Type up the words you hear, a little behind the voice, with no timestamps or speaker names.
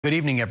Good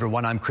evening,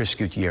 everyone. I'm Chris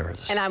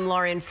Gutierrez. And I'm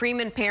Lauren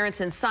Freeman.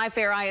 Parents in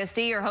Cy-Fair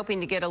ISD are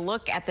hoping to get a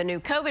look at the new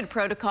COVID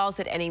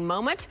protocols at any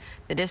moment.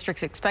 The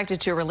district's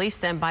expected to release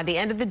them by the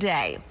end of the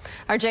day.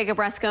 Our Jacob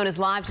Rascone is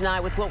live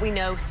tonight with what we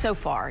know so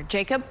far.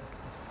 Jacob?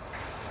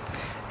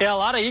 Yeah, a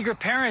lot of eager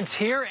parents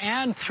here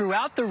and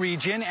throughout the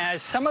region,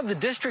 as some of the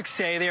districts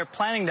say they are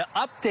planning to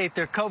update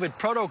their COVID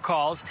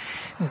protocols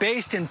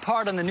based in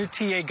part on the new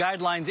TA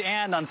guidelines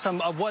and on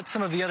what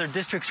some of the other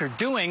districts are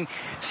doing.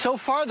 So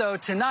far, though,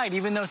 tonight,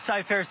 even though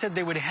Cy-Fair said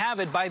they would have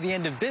it by the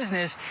end of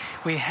business,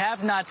 we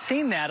have not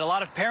seen that. A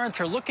lot of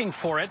parents are looking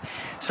for it.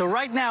 So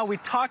right now, we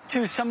talked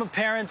to some of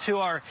parents who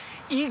are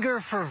eager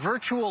for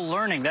virtual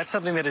learning. That's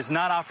something that is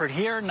not offered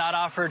here, not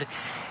offered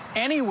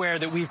anywhere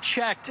that we've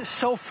checked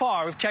so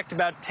far. We've checked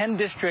about 10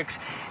 districts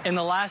in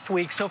the last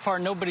week. So far,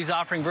 nobody's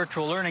offering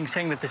virtual learning,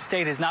 saying that the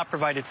state has not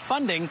provided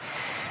funding.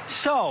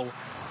 So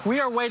we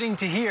are waiting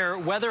to hear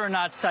whether or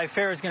not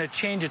Cy-Fair is going to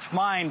change its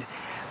mind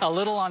a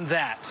little on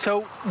that.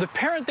 So the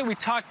parent that we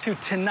talked to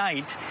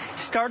tonight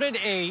started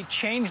a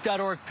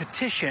change.org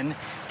petition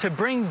to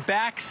bring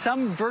back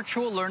some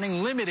virtual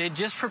learning, limited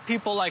just for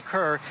people like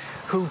her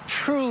who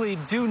truly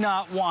do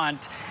not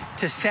want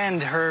to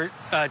send her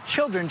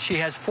children. She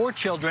has 4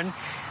 children.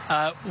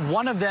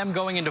 One of them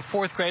going into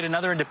 4th grade,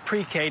 another into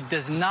pre-K,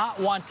 does not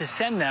want to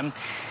send them.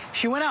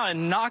 She went out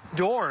and knocked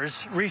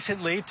doors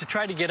recently to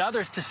try to get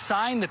others to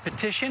sign the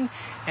petition,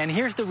 and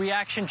here's the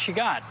reaction she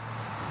got.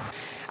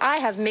 I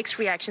have mixed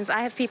reactions.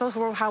 I have people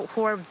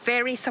who are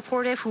very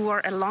supportive, who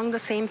are along the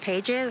same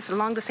pages,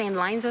 along the same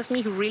lines as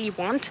me, who really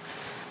want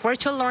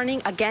virtual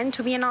learning again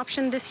to be an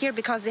option this year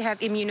because they have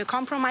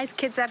immunocompromised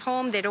kids at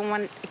home. They don't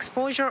want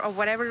exposure or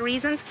whatever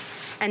reasons.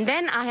 And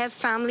then I have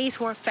families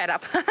who are fed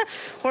up,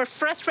 who are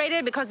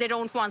frustrated because they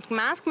don't want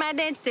mask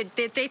mandates.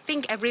 They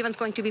think everyone's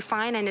going to be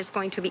fine and it's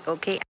going to be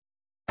okay.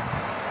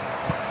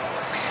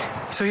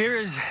 So here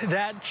is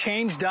that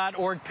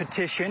change.org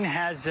petition,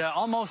 has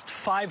almost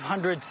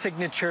 500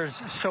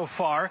 signatures so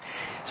far.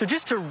 So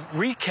just to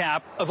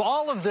recap, of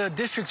all of the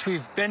districts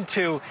we've been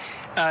to,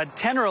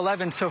 10 or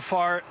 11 so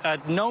far,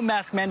 no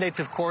mask mandates,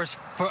 of course,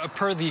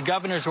 per the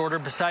governor's order,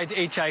 besides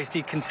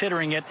HISD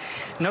considering it.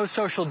 No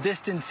social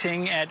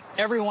distancing at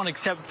everyone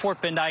except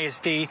Fort Bend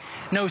ISD,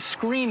 no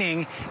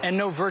screening, and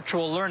no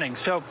virtual learning.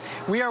 So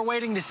we are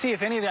waiting to see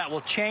if any of that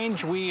will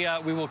change. We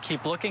will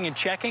keep looking and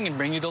checking and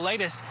bring you the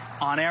latest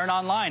on air and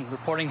online.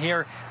 Reporting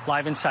here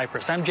live in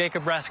Cypress, I'm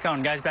Jacob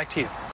Rascone. Guys, back to you.